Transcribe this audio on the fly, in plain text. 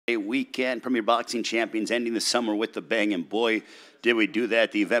weekend. Premier Boxing Champions ending the summer with a bang, and boy, did we do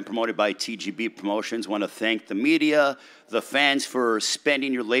that. The event promoted by TGB Promotions. Want to thank the media, the fans for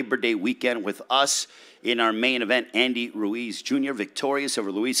spending your Labor Day weekend with us. In our main event, Andy Ruiz Jr. victorious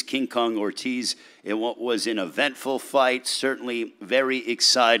over Luis King Kong Ortiz in what was an eventful fight, certainly very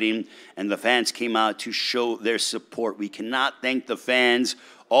exciting, and the fans came out to show their support. We cannot thank the fans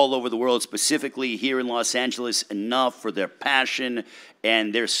all over the world, specifically here in Los Angeles, enough for their passion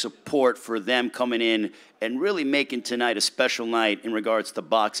and their support for them coming in and really making tonight a special night in regards to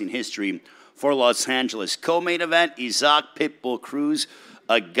boxing history for Los Angeles. Co-main event, Isaac Pitbull Cruz,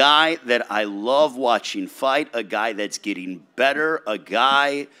 a guy that I love watching fight, a guy that's getting better, a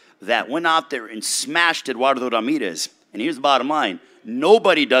guy that went out there and smashed Eduardo Ramirez. And here's the bottom line.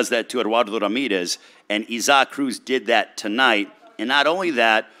 Nobody does that to Eduardo Ramirez, and Isaac Cruz did that tonight. And not only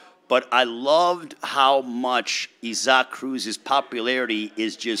that, but I loved how much Isaac Cruz's popularity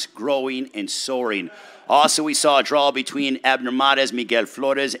is just growing and soaring. Also, we saw a draw between Abner Mares, Miguel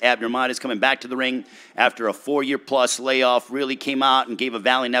Flores. Abner Mares coming back to the ring after a 4-year-plus layoff, really came out and gave a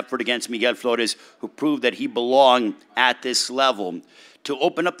valiant effort against Miguel Flores, who proved that he belonged at this level. To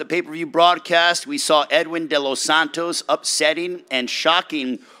open up the pay-per-view broadcast, we saw Edwin de los Santos upsetting and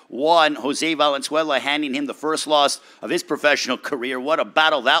shocking one, Jose Valenzuela, handing him the first loss of his professional career. What a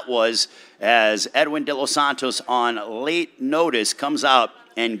battle that was, as Edwin de los Santos on late notice comes out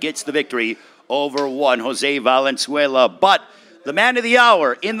and gets the victory over one, Jose Valenzuela. But the man of the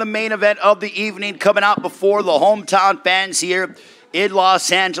hour in the main event of the evening, coming out before the hometown fans here in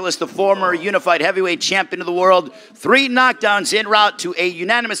Los Angeles, the former unified heavyweight champion of the world. 3 knockdowns en route to a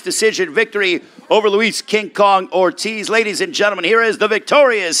unanimous decision victory over Luis King Kong Ortiz. Ladies and gentlemen, here is the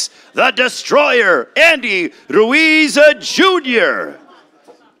victorious, the destroyer, Andy Ruiz Jr.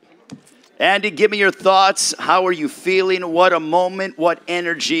 Andy, give me your thoughts. How are you feeling? What a moment, what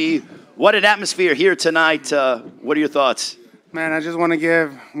energy, what an atmosphere here tonight. What are your thoughts? Man, I just want to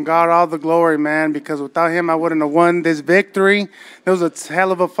give God all the glory, man, because without him, I wouldn't have won this victory. It was a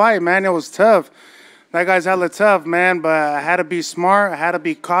hell of a fight, man. It was tough. That guy's hella tough, man, but I had to be smart. I had to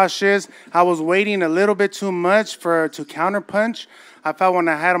be cautious. I was waiting a little bit too much to counterpunch. I felt when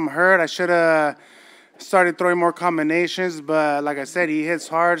I had him hurt, I should have started throwing more combinations, but like I said, he hits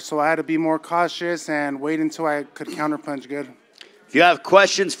hard, so I had to be more cautious and wait until I could counterpunch good. If you have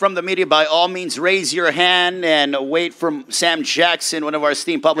questions from the media, by all means, raise your hand and wait for Sam Jackson, one of our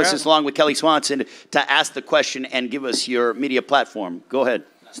esteemed publicists, along with Kelly Swanson, to ask the question and give us your media platform. Go ahead.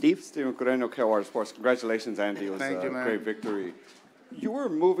 Steve? Steven Coreno, KOR Sports. Congratulations, Andy. It was a great victory. You were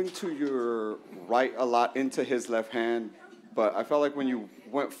moving to your right a lot into his left hand, but I felt like when you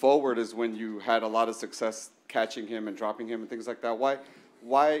went forward is when you had a lot of success catching him and dropping him and things like that.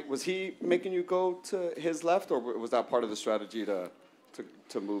 Why was he making you go to his left, or was that part of the strategy to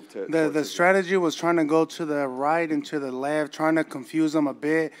move to the strategy was trying to go to the right and to the left, trying to confuse him a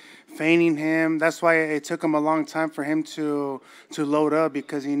bit, feigning him. That's why it took him a long time for him to load up,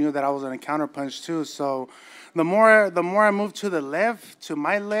 because he knew that I was going to counterpunch too. So the more I moved to the left, to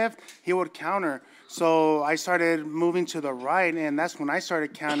my left, he would counter. So I started moving to the right, and that's when I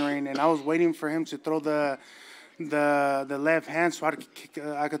started countering, and I was waiting for him to throw the left hand so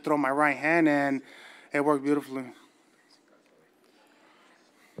I could throw my right hand, and it worked beautifully.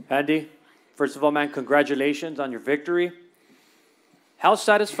 Andy, first of all, man, congratulations on your victory. How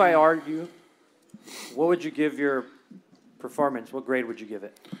satisfied are you? What would you give your performance? What grade would you give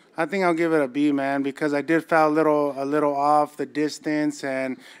it? I think I'll give it a B, man, because I did foul a little off the distance,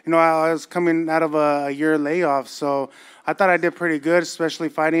 and I was coming out of a year layoff, so I thought I did pretty good, especially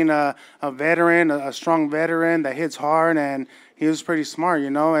fighting a veteran, a strong veteran that hits hard, and he was pretty smart,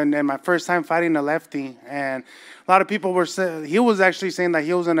 and my first time fighting a lefty, and a lot of people were saying, he was actually saying that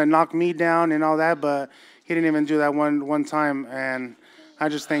he was going to knock me down and all that, but he didn't even do that one time, and I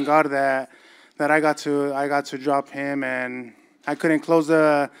just thank God that I got to drop him, and I couldn't close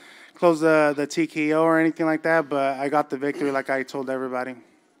the TKO or anything like that, but I got the victory like I told everybody.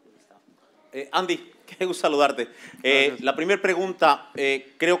 Andy, qué gusto saludarte. La primera pregunta,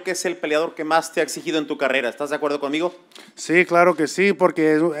 creo que es el peleador que más te ha exigido en tu carrera. ¿Estás de acuerdo conmigo? Sí, claro que sí,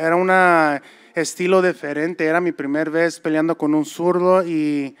 porque era un estilo diferente. Era mi primera vez peleando con un zurdo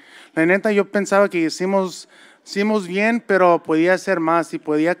y la neta yo pensaba que hicimos bien, pero podía hacer más y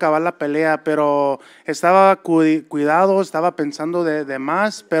podía acabar la pelea, pero estaba cuidado, estaba pensando de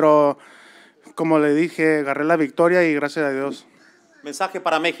más, pero como le dije, agarré la victoria y gracias a Dios. Mensaje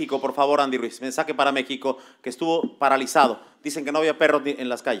para México, por favor, Andy Ruiz. Mensaje para México, que estuvo paralizado. Dicen que no había perros en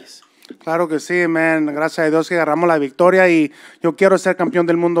las calles. Claro que sí, man. Gracias a Dios que agarramos la victoria y yo quiero ser campeón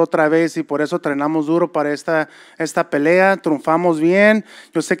del mundo otra vez y por eso entrenamos duro para esta pelea. Triunfamos bien.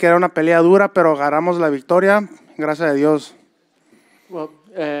 Yo sé que era una pelea dura, pero agarramos la victoria. Gracias a Dios. Well,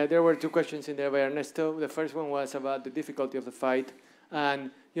 there were two questions in there by Ernesto. The first one was about the difficulty of the fight,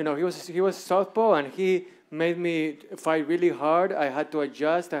 and you know he was southpaw and he made me fight really hard. I had to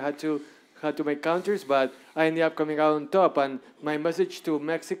adjust. I had to make counters, but I ended up coming out on top. And my message to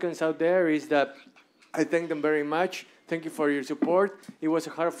Mexicans out there is that I thank them very much. Thank you for your support. It was a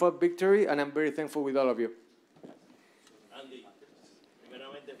hard-fought victory, and I'm very thankful with all of you.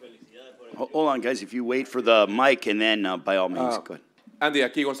 Hold on, guys. If you wait for the mic, and then by all means, go ahead. Andy,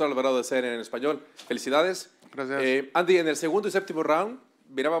 aquí Gonzalo Alvarado de CNN en español. Felicidades. Gracias. Andy, en el segundo y séptimo round,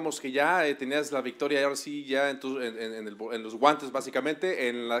 mirábamos que ya tenías la victoria y ahora sí ya en los guantes básicamente.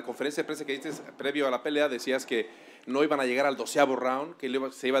 En la conferencia de prensa que diste previo a la pelea decías que no iban a llegar al 12º round, que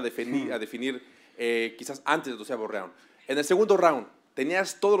se iba a definir quizás antes del 12º round. En el segundo round,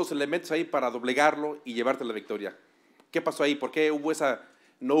 tenías todos los elementos ahí para doblegarlo y llevarte la victoria. ¿Qué pasó ahí? ¿Por qué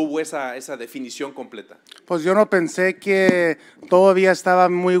no hubo esa definición completa? Pues yo no pensé que todavía estaba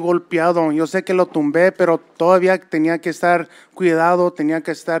muy golpeado. Yo sé que lo tumbé, pero todavía tenía que estar cuidado, tenía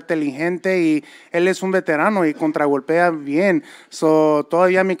que estar inteligente y él es un veterano y contragolpea bien.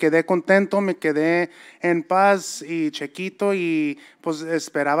 Todavía me quedé contento, me quedé en paz y chiquito y pues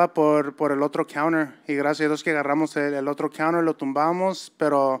esperaba por el otro counter. Y gracias a Dios que agarramos el otro counter, lo tumbamos,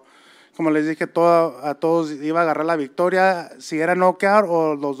 pero como les dije, a todos iba a agarrar la victoria, si era knockout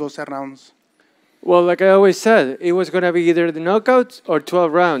o los 12 rounds. Well, like I always said, it was going to be either the knockouts or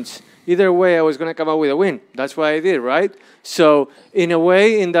 12 rounds. Either way, I was going to come out with a win. That's what I did, right? So, in a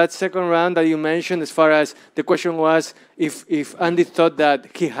way, in that second round that you mentioned, as far as the question was if Andy thought that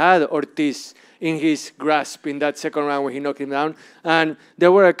he had Ortiz in his grasp in that second round when he knocked him down. And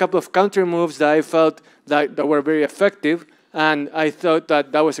there were a couple of counter moves that I felt that were very effective. And I thought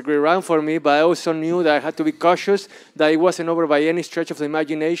that was a great round for me, but I also knew that I had to be cautious, that it wasn't over by any stretch of the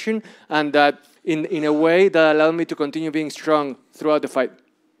imagination, and that in a way that allowed me to continue being strong throughout the fight.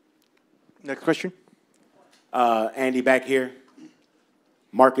 Next question. Andy, back here.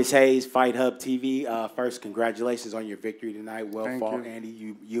 Marcus Hayes, Fight Hub TV. First, congratulations on your victory tonight. Well fought,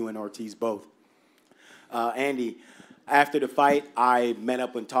 Andy. You and Ortiz both. Andy, after the fight, I met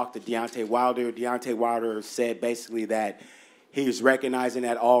up and talked to Deontay Wilder. Deontay Wilder said basically that he's recognizing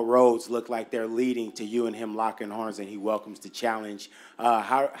that all roads look like they're leading to you and him locking horns, and he welcomes the challenge.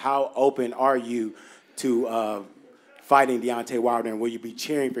 How open are you to fighting Deontay Wilder, and will you be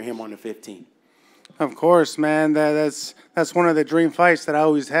cheering for him on the 15th? Of course, man. That's one of the dream fights that I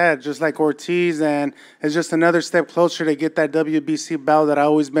always had, just like Ortiz, and it's just another step closer to get that WBC belt that I've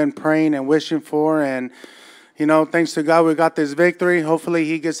always been praying and wishing for. And you know, thanks to God, we got this victory. Hopefully,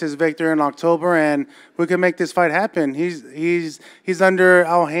 he gets his victory in October, and we can make this fight happen. He's under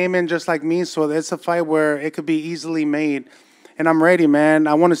Al Heyman just like me, so it's a fight where it could be easily made. And I'm ready, man.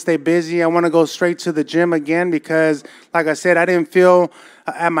 I want to stay busy. I want to go straight to the gym again because, like I said, I didn't feel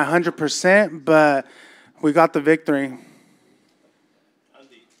at my 100%, but we got the victory.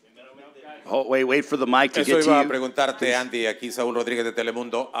 Oh, wait for the mic to Eso get to iba you. a preguntarte, Andy, aquí Saúl Rodríguez de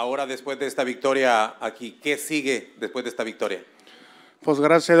Telemundo. Ahora, después de esta victoria aquí, ¿qué sigue después de esta victoria? Pues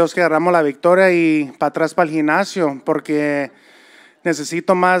gracias a Dios que agarramos la victoria y para atrás para el gimnasio porque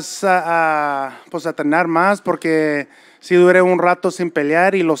necesito más, pues a entrenar más porque sí duré un rato sin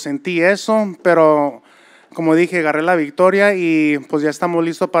pelear y lo sentí eso, pero como dije, agarré la victoria y pues ya estamos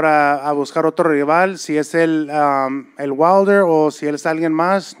listos para buscar otro rival, si es el Wilder o si es alguien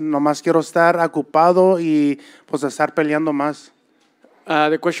más, nomás quiero estar ocupado y pues estar peleando más.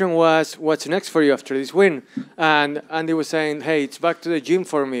 The question was, what's next for you after this win? And Andy was saying, hey, it's back to the gym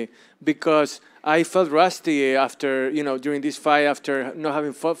for me because I felt rusty after, you know, during this fight, after not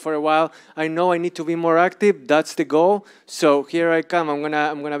having fought for a while. I know I need to be more active. That's the goal. So here I come. I'm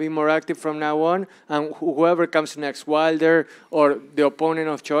gonna be more active from now on. And whoever comes next, Wilder or the opponent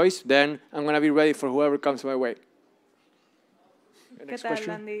of choice, then I'm gonna be ready for whoever comes my way. ¿Qué tal,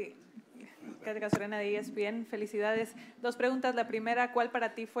 Andy? Casorena de ESPN, felicidades. Dos preguntas. La primera, ¿cuál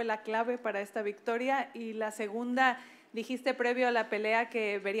para ti fue la clave para esta victoria? Y la segunda, dijiste previo a la pelea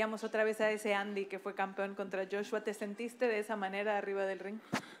que veríamos otra vez a ese Andy que fue campeón contra Joshua. ¿Te sentiste de esa manera arriba del ring?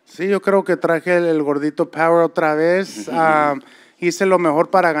 Sí, yo creo que traje el gordito power otra vez. Hice lo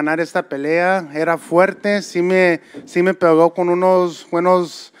mejor para ganar esta pelea. Era fuerte, sí me pegó con unos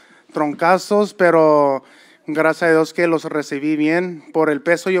buenos troncazos, pero gracias a Dios que los recibí bien. Por el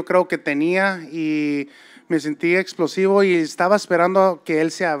peso yo creo que tenía y me sentí explosivo y estaba esperando que él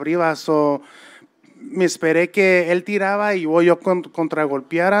se abriera. me esperé que él tiraba y yo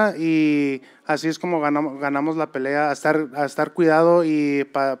contragolpeara y así es como ganamos la pelea, a estar cuidado y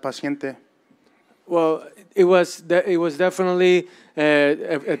paciente. Well, it was definitely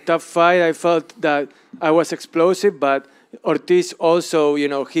a tough fight. I felt that I was explosive, but Ortiz also, you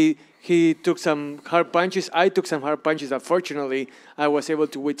know, he took some hard punches. I took some hard punches that fortunately I was able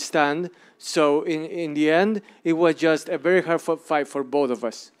to withstand. So in the end, it was just a very hard fight for both of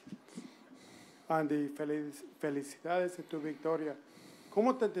us. Andy, felicidades en tu victoria.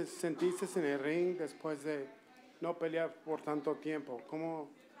 ¿Cómo te sentiste en el ring después de no pelear por tanto tiempo? ¿Cómo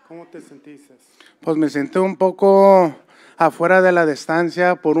te sentiste? Pues me sentí un poco afuera de la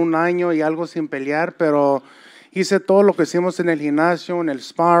distancia por un año y algo sin pelear, pero hice todo lo que hicimos en el gimnasio, en el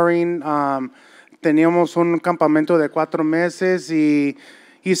sparring. Teníamos un campamento de 4 meses y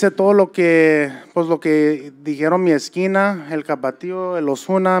hice todo lo que dijeron mi esquina, el Capatío, el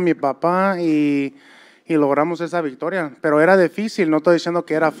Osuna, mi papá y logramos esa victoria. Pero era difícil, no estoy diciendo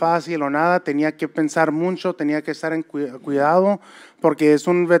que era fácil o nada, tenía que pensar mucho, tenía que estar en cuidado porque es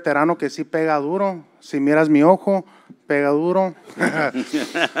un veterano que sí pega duro. Si miras mi ojo, pega duro.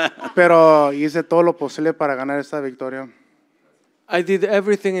 Pero hice todo lo posible para ganar esta victoria. I did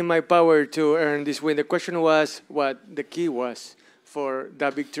everything in my power to earn this win. The question was what the key was for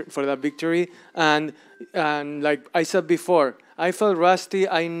that victory, and like I said before, I felt rusty.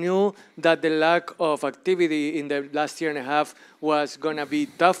 I knew that the lack of activity in the last year and a half was gonna be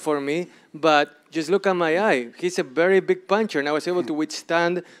tough for me, but just look at my eye. He's a very big puncher, and I was able to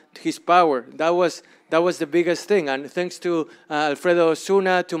withstand his power. That was the biggest thing, and thanks to Alfredo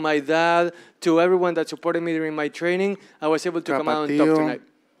Osuna, to my dad, to everyone that supported me during my training, I was able to come out on top tonight.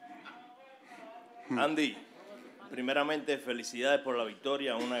 Andy, primeramente felicidades por la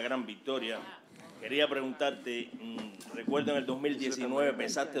victoria, una gran victoria. Quería preguntarte, recuerdo en el 2019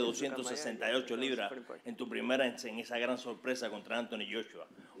 pesaste 268 libras en tu primera, en esa gran sorpresa contra Anthony Joshua.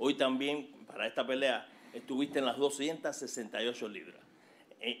 Hoy también, para esta pelea, estuviste en las 268 libras.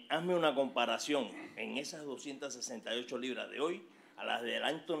 Hazme una comparación en esas 268 libras de hoy a las de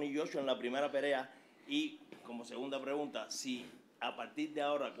Anthony Joshua en la primera pelea y, como segunda pregunta, si a partir de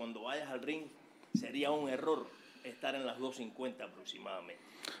ahora, cuando vayas al ring, sería un error estar en las 250 aproximadamente.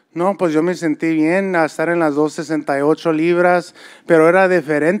 No, pues yo me sentí bien a estar en las 268 libras, pero era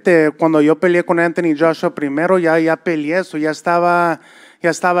diferente. Cuando yo peleé con Anthony Joshua primero, ya peleé eso, ya estaba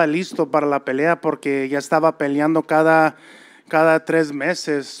listo para la pelea porque ya estaba peleando cada 3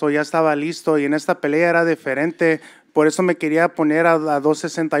 meses, ya estaba listo y en esta pelea era diferente. Por eso me quería poner a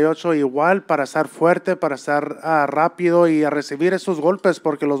 268 igual, para estar fuerte, para estar rápido y a recibir esos golpes,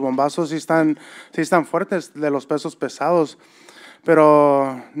 porque los bombazos sí están fuertes de los pesos pesados.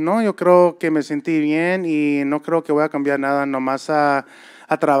 Pero no, yo creo que me sentí bien y no creo que voy a cambiar nada, nomás a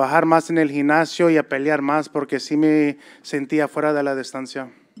trabajar más en el gimnasio y a pelear más, porque sí me sentía fuera de la distancia.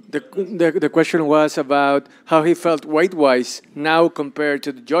 The question was about how he felt weight-wise now compared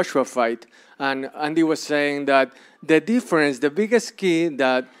to the Joshua fight. And Andy was saying that the difference, the biggest key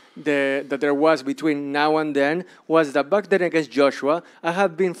that there was between now and then was that back then against Joshua, I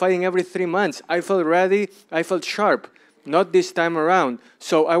had been fighting every 3 months. I felt ready, I felt sharp, not this time around.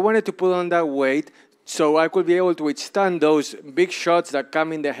 So I wanted to put on that weight so I could be able to withstand those big shots that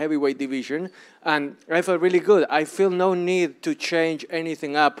come in the heavyweight division. And I felt really good. I feel no need to change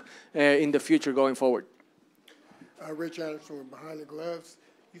anything up in the future going forward. Rich Anderson, behind the gloves.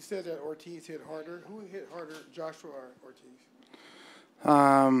 You said that Ortiz hit harder. Who hit harder, Joshua or Ortiz?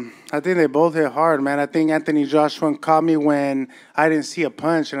 I think they both hit hard, man. I think Anthony Joshua caught me when I didn't see a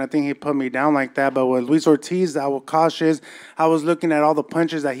punch, and I think he put me down like that. But with Luis Ortiz, I was cautious. I was looking at all the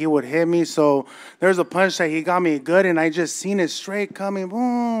punches that he would hit me. So there's a punch that he got me good, and I just seen it straight coming,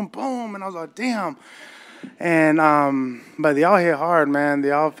 boom, boom, and I was like, damn. And but they all hit hard, man.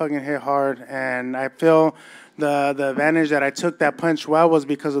 They all fucking hit hard, and I feel the advantage that I took that punch well was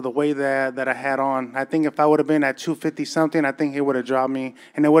because of the weight that I had on. I think if I would have been at 250-something, I think he would have dropped me.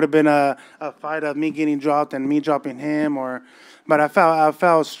 And it would have been a fight of me getting dropped and me dropping him. But I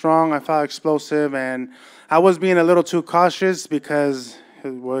felt strong, I felt explosive, and I was being a little too cautious because,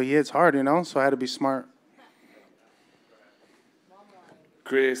 well, he hits hard, you know, so I had to be smart.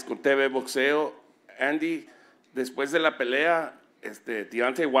 Chris, con TV Boxeo. Andy, después de la pelea,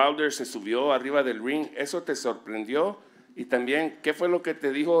 Deontay Wilder se subió arriba del ring. ¿Eso te sorprendió? Y también, ¿qué fue lo que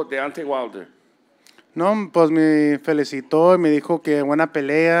te dijo Deontay Wilder? No, pues me felicitó y me dijo que buena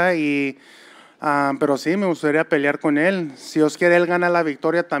pelea, pero sí, me gustaría pelear con él. Si Dios quiere, él gana la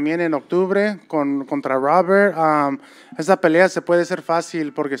victoria también en octubre contra Robert. Esa pelea se puede hacer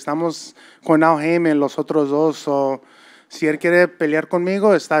fácil porque estamos con Al Heyman, los otros dos. si él quiere pelear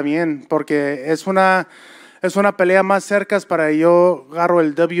conmigo, está bien, porque es una pelea más cerca para yo agarro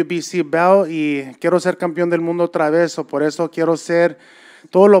el WBC belt y quiero ser campeón del mundo otra vez, o por eso quiero hacer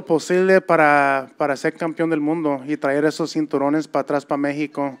todo lo posible para ser campeón del mundo y traer esos cinturones para atrás para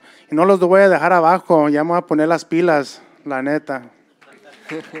México. Y no los voy a dejar abajo, ya me voy a poner las pilas, la neta.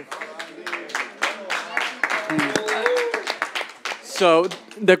 So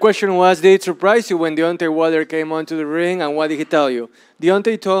the question was, did it surprise you when Deontay Wilder came onto the ring, and what did he tell you?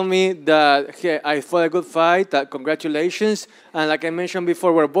 Deontay told me that I fought a good fight, that congratulations, and like I mentioned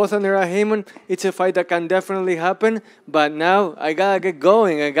before, we're both under a Heyman. It's a fight that can definitely happen, but now I gotta get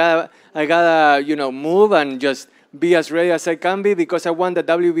going. I gotta move and just be as ready as I can be, because I want the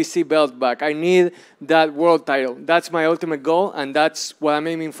WBC belt back. I need that world title. That's my ultimate goal, and that's what I'm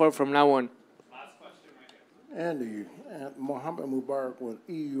aiming for from now on. Andy, Mohammed Mubarak with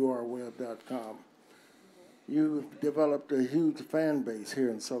EURweb.com. You've developed a huge fan base here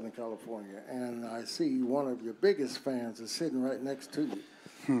in Southern California, and I see one of your biggest fans is sitting right next to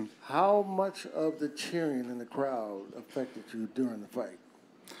you. How much of the cheering in the crowd affected you during the fight?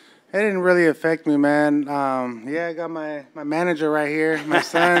 It didn't really affect me, man. Yeah, I got my manager right here, my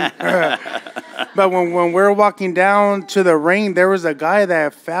son. But when we were walking down to the ring, there was a guy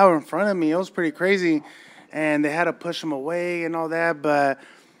that fell in front of me. It was pretty crazy. And they had to push him away and all that. But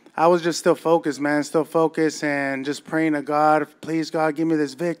I was just still focused, man, still focused and just praying to God, please, God, give me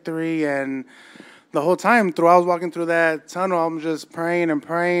this victory. And the whole time I was walking through that tunnel, I'm just praying and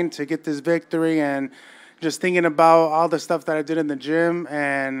praying to get this victory and just thinking about all the stuff that I did in the gym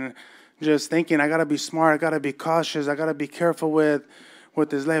and just thinking I got to be smart, I got to be cautious, I got to be careful with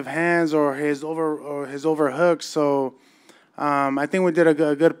his left hands or his overhooks. So I think we did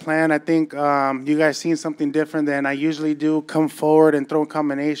a good plan. I think you guys seen something different than I usually do. Come forward and throw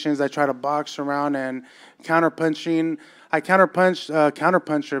combinations. I try to box around and counterpunching. I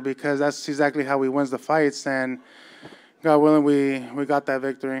counterpuncher because that's exactly how we wins the fights. And God willing, we got that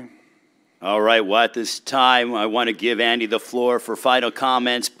victory. All right, well, at this time, I want to give Andy the floor for final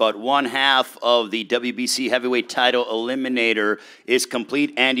comments, but one half of the WBC heavyweight title eliminator is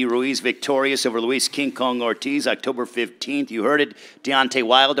complete. Andy Ruiz victorious over Luis King Kong Ortiz, October 15th. You heard it, Deontay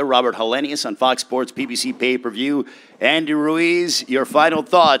Wilder, Robert Helenius on Fox Sports PBC pay-per-view. Andy Ruiz, your final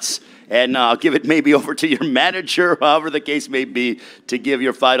thoughts, and I'll give it maybe over to your manager, however the case may be, to give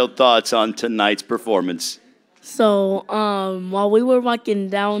your final thoughts on tonight's performance. So, while we were walking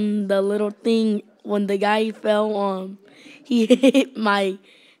down the little thing, when the guy fell, he hit my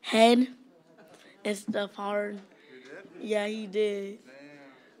head and stuff hard. Yeah, he did.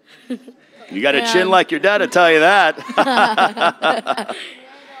 You got a chin like your dad, I'll tell you that.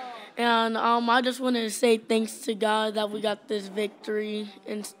 And I just wanted to say thanks to God that we got this victory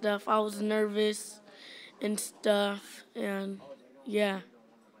and stuff. I was nervous and stuff, and yeah.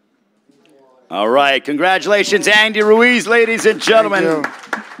 All right, congratulations, Andy Ruiz, ladies and gentlemen.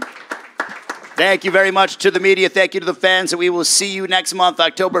 Thank you very much to the media. Thank you to the fans. And we will see you next month,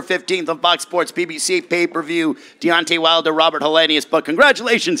 October 15th on Fox Sports PBC pay-per-view. Deontay Wilder, Robert Helenius. But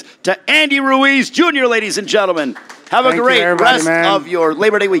congratulations to Andy Ruiz Jr., ladies and gentlemen. Have a great rest of your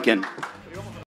Labor Day weekend.